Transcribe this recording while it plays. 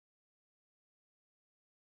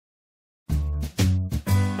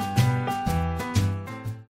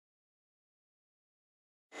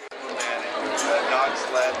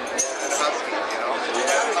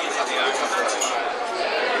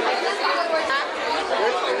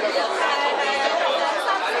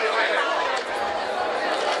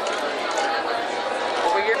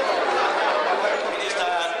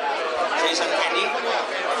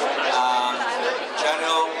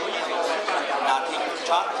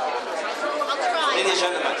Ladies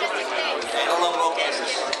and gentlemen, and honorable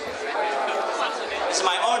guests, it's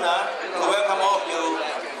my honor to welcome all of you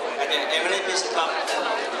at the Eminent Club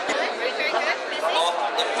of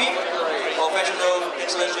the 5th Professional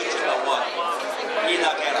Excellence Leadership Award in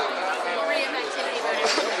Canada.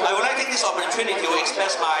 I would like to take this opportunity to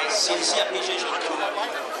express my sincere appreciation to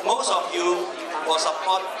most of you for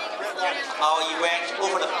support our event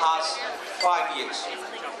over the past 5 years.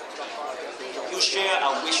 You share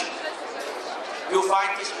our vision. You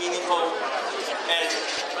find this meaningful and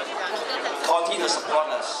continue to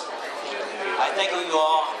support us. I thank you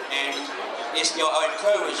all, and it's your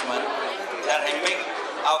encouragement that I make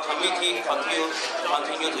our committee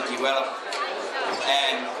continue to develop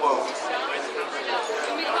and grow.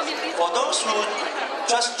 For those who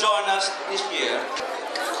just joined us this year,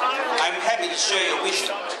 I'm happy to share your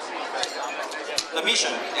vision, the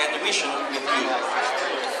mission with you.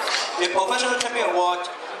 The Professional Champion Award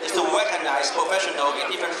is to recognize professionals in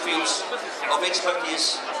different fields of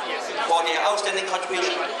expertise for their outstanding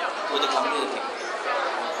contribution to the community.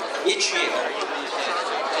 Each year,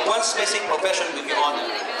 one specific profession will be honored.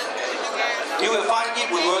 You will find it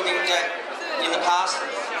rewarding that in the past,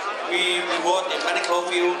 we reward the medical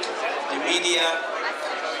field, the media,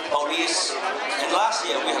 police, and last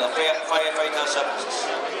year we had a firefighter services.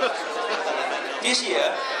 This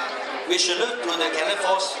year, we salute to the Canadian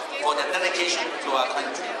Force for their dedication to our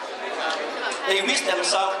country. They risk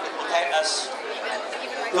themselves to protect us.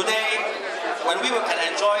 Today, when we can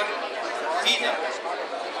enjoy freedom,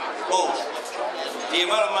 growth,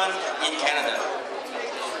 development in Canada,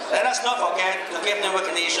 let us not forget to give them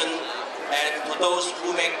recognition and to those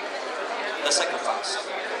who make the sacrifice.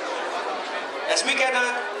 As we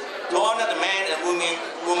gather to honor the men and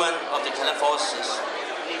women of the Canadian Forces,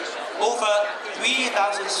 over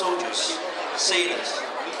 3,000 soldiers, sailors,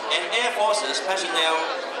 and Air Forces personnel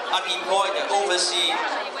are deployed overseas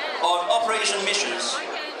on operation missions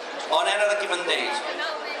on another given day.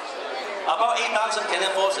 About 8,000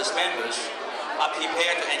 Canadian Forces members are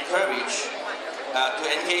prepared to engage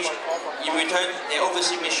in return their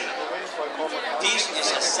overseas mission. This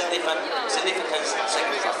is a significant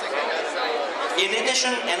sacrifice. In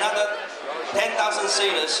addition, another 10,000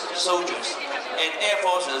 sailors, soldiers, and Air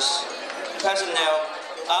Forces personnel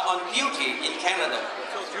are on duty in Canada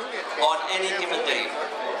on any given day,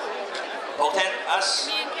 protect us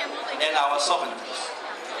and our sovereignty.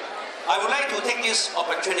 I would like to take this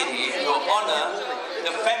opportunity to honor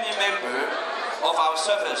the family member of our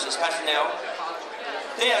services personnel.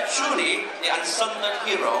 They are truly the unsung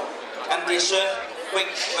hero and deserve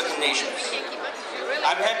great recognition.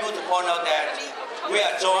 I'm happy to point out that we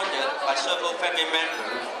are joined by several family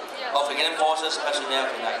members of the Canadian Forces personnel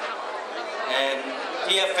tonight. And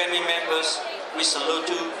dear family members, we salute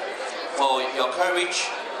you for your courage,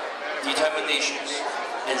 determination,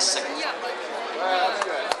 and sacrifice.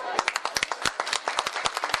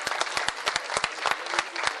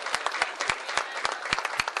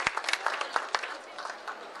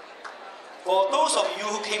 For those of you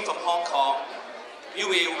who came from Hong Kong, you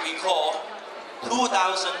will recall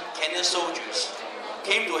 2,000 Canadian soldiers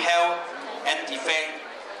came to help and defend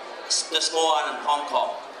the small island of Hong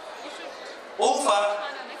Kong. Over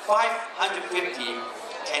 550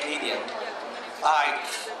 Canadians died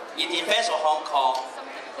in defense of Hong Kong,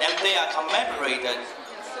 and they are commemorated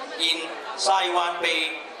in Saiwan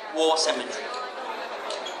Bay War Cemetery.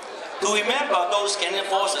 To remember those Canadian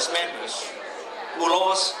Forces members who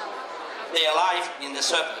lost their life in the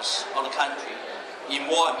service of the country in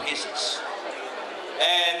war and peace.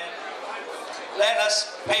 And let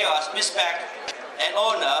us pay our respect and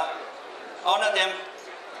honor them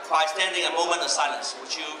by standing a moment of silence.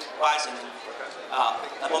 Would you rise in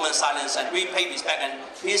a moment of silence, and we pay respect, and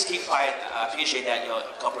please keep quiet. I appreciate that your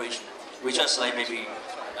cooperation. We just like maybe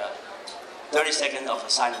 30 seconds of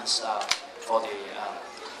silence for the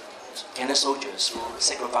Canadian soldiers who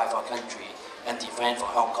sacrificed our country and defend for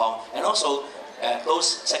Hong Kong, and also those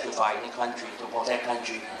sacrificed in the country to protect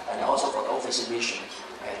country, and also for the overseas mission.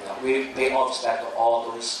 And we pay all respect to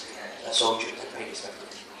all those soldiers and pay respect to them.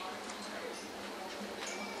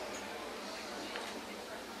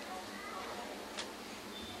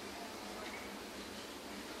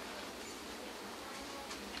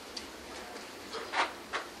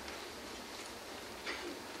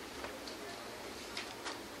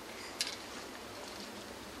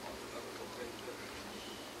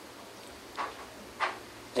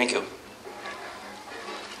 Thank you.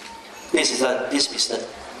 This is dismissed.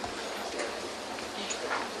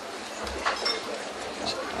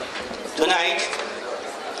 Tonight,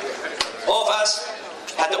 all of us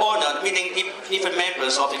had the honor of meeting different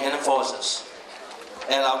members of the Canadian Forces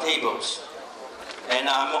at our tables. And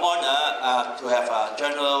I'm honored to have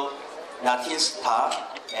General Natin Star,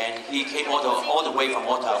 and he came all the way from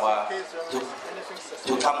Ottawa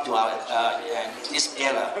to come to our this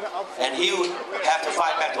gala. And he will have to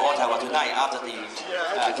fly back to Ottawa tonight after the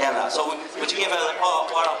gala. So would you give a round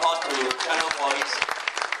of applause to General for his...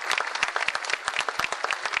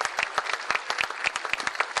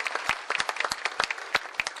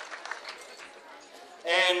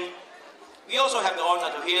 And we also have the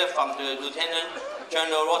honor to hear from the Lieutenant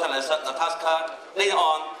General Walter Lataska later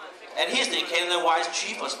on, and he's the Canada Vice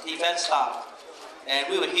Chief of Defense Staff, and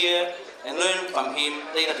we will hear and learn from him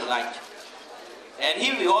later tonight. And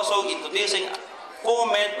he will also introducing 4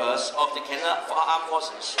 members of the Canada Armed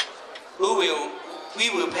Forces, we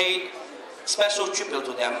will pay special tribute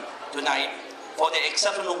to them tonight for the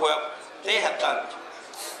exceptional work they have done.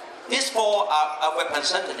 These 4 are a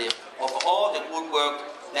representative of all the good work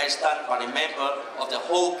that is done by the member of the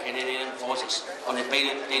whole Canadian Forces on a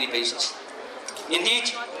daily basis.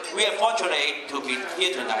 Indeed, we are fortunate to be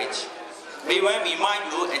here tonight. We want to remind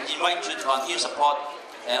you and invite you to continue support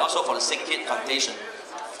and also for the Sick Kid Foundation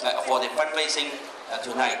for the fundraising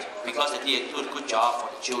tonight, because they did a good job for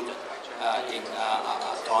the children in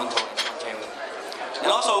Toronto and Ontario. And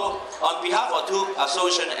also, on behalf of the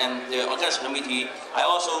association and the organizing committee, I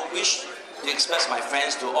also wish to express my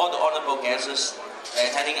thanks to all the honorable guests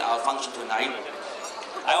attending our function tonight.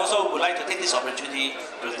 I also would like to take this opportunity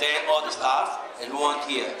to thank all the staff and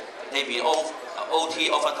volunteers. They be OT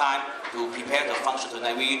overtime to prepare the function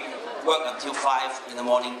tonight. We work until 5 in the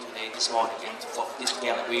morning this morning, and for this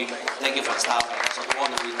together. We thank you for the staff and also to all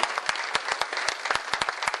the people.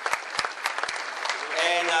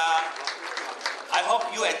 And I hope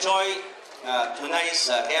you enjoy tonight's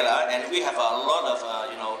gala, and we have a lot of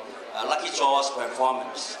lucky draws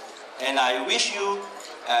performance. And I wish you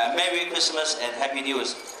Merry Christmas and Happy New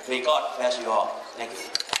Year. May God bless you all. Thank you.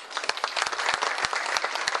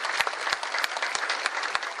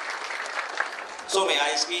 So may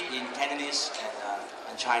I speak in Cantonese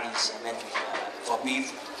and Chinese Mandarin for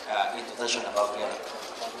brief introduction about gala.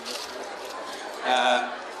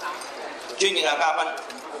 尊敬嘅嘉賓，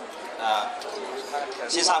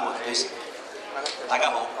先生們、女士，大家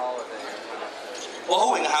好。我好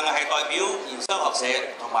榮幸係代表研商學社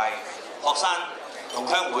同埋學生同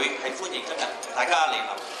鄉會係歡迎今日大家嚟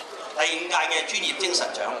臨第5屆嘅專業精神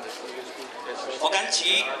獎。我謹此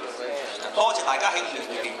多謝大家喺5年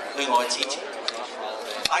裏邊對我嘅支持，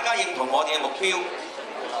大家認同我哋嘅目標，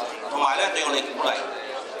同埋對我哋鼓勵，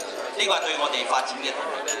呢個係對我哋發展嘅動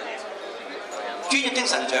力。專業精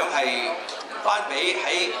神獎係頒俾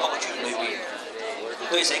喺各個專業裏邊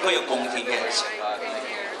對社區有貢獻嘅人士。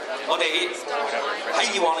我哋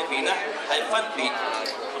喺以往裏邊係分別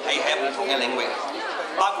係喺唔同嘅領域，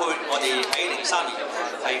包括我哋喺03年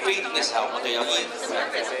係非典嘅時候，我哋有醫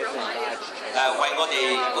為我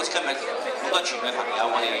哋好似今日好多傳媒朋友，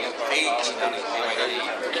我哋喺前2年係為佢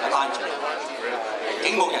哋頒獎，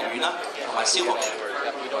警務人員啦同埋消防員。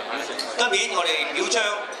今年我哋表彰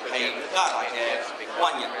係加拿大嘅軍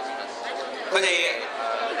人，佢哋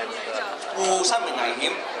顧生命危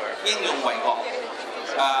險，英勇為國。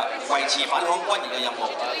維持反恐軍人嘅任務。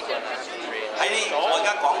喺我而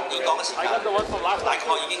家演講嘅時間，大概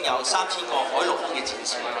已經有3000個海陸空嘅戰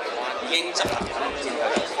士已經執行緊戰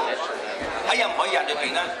鬥。喺任何一日裏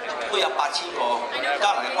邊都有8000個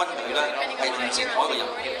加拿大嘅軍隊係完成海嘅任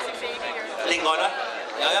務。另外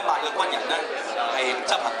有1萬個軍人係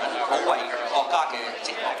執行緊保衛國家嘅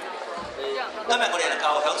職務。今日我哋能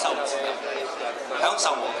夠享受自由、享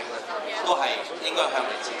受和平，都係應該向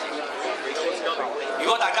嚟致敬。如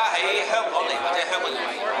果大家喺香港嚟或者香港人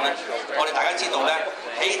嚟講我哋大家知道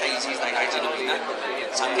喺第2次世界大戰裏邊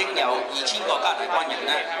曾經有2000個加拿大軍人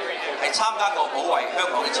係參加過保衛香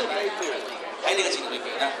港嘅戰役。喺呢個戰役裏邊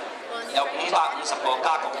有550個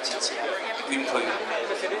加國嘅戰士捐軀。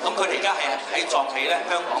咁佢哋而家係喺葬喺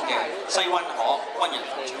香港嘅西灣河軍人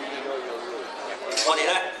墳場。我哋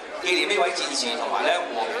紀念呢位戰士同埋和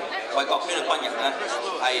平為國捐嘅軍人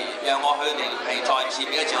係讓我佢哋係再次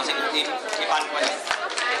俾個掌聲呢班軍人。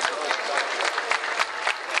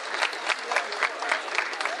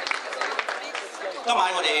今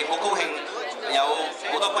晚我哋好高興有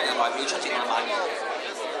好多軍人代表出席我哋晚宴。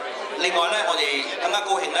另外我哋更加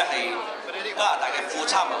高興係加拿大嘅副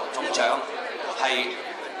參謀總長係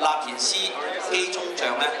立田斯基中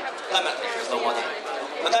將今日嚟到我哋。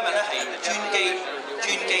佢今日係專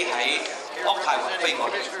機喺渥太華飛過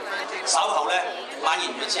嚟，稍後晚宴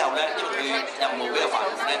完之後因為佢任務比較繁忙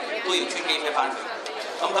都要專機飛翻去。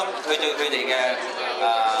咁佢對佢哋嘅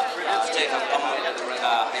即係咁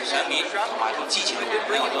係賞面同埋咁支持佢哋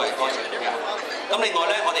咧，我都係多謝佢哋。咁另外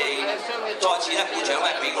咧，我哋再次咧鼓掌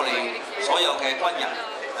咧，俾我哋所有嘅軍人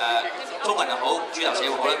中國人又好，主流社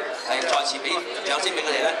會好咧，係再次俾掌聲俾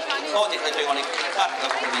佢哋咧，多謝佢對我哋家庭嘅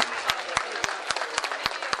貢獻。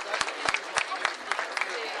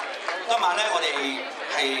今晚咧，我哋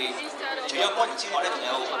係除咗軍人之外咧，仲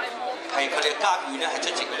有係佢哋嘅家眷咧係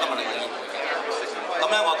出席今日我哋嘅宴會嘅。咁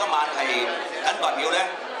咧，我今晚係謹代表咧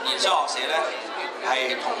研商學社咧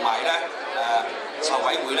係同埋咧籌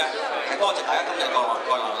委會咧係多謝大家今日個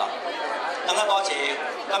來臨，更加多謝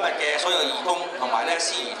今日嘅所有義工同埋咧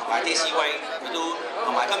司儀同埋啲司威，佢都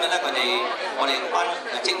同埋今日咧我哋班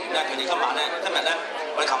職員咧，佢哋今日咧。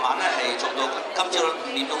我哋琴晚咧係做到今朝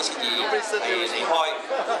5點鐘先至係離開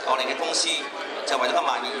我哋嘅公司，就為咗今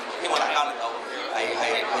晚宴，希望大家能夠係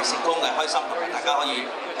成功嘅開心，同埋大家可以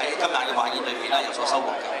喺今晚嘅晚宴裏邊咧有所收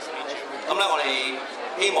穫嘅。咁咧，我哋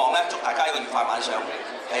希望咧祝大家一個愉快晚上，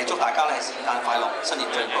祝大家咧聖誕快樂，新年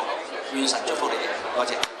進步，願神祝福你哋，多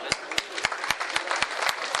謝。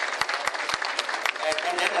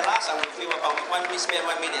And then the last I will feel about 1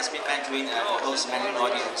 minute speed Mandarin for those Mandarin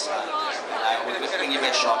audience. I will bring it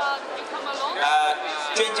very short.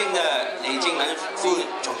 尊敬的李金门副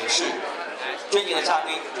总事，尊敬的嘉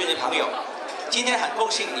宾，尊敬的朋友，今天很高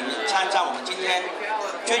兴你们参加我们今天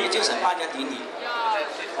专业精神颁奖典礼。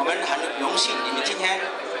我们很荣幸你们今天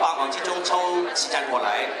百忙之中抽时间过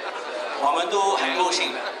来，我们都很高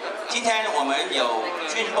兴。今天我们有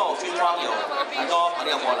军部军方有很多朋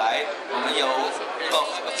友过来，我们有一个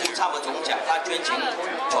军参谋总长，他专程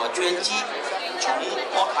坐专机从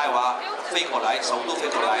渥太华飞过来，首都飞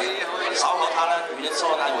过来，稍后他呢有人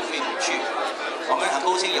说他会飞回去。我们很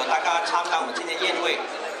高兴有大家参加我们今天宴会，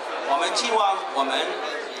我们希望我们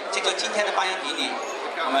这个今天的颁奖典礼，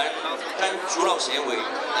我们跟主流社会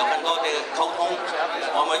有更多的沟通，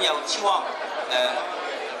我们有希望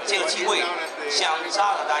这个机会向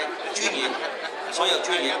加拿大军人，所有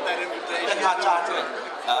军人跟他家眷，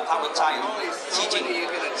他们家人致敬，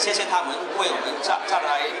谢谢他们为我们站在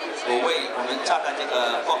为我们站在这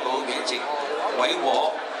个国土远景，维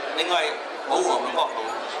护，另外保护我们国土，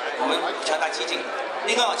我们向他致敬。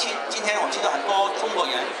另外，今天我知道很多中国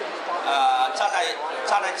人，站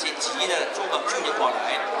在几的中国军人过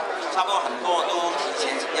来，差不多很多都以前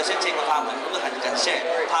有些见过他们，都很感谢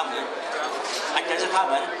他们，很感谢他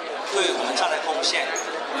们对我们站在贡献。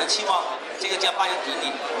我们希望这个颁奖典礼，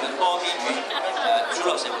我们多啲与主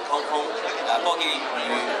流社会沟通，多啲与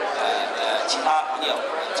其他朋友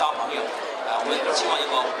交朋友，我们希望一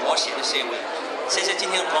个和谐的社会。谢谢今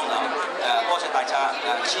天的光临，多谢大家，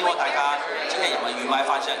希望大家今天有个愉快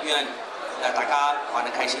欢声，愿大家玩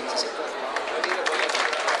得开心，谢谢。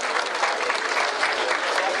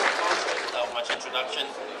Without much introduction,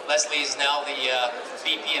 Leslie is now the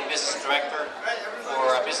VP and Business Director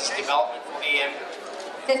for Business Development for AM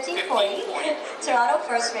 1540 Toronto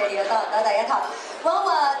First Radio 第一台。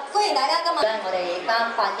歡迎大家今日咧，我哋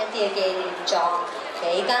頒發一啲嘅紀念狀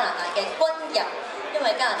俾加拿大嘅軍人，因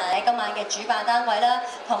為加拿大今晚嘅主辦單位啦，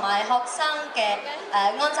同埋學生嘅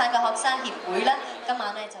安產嘅學生協會咧，今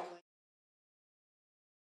晚咧就。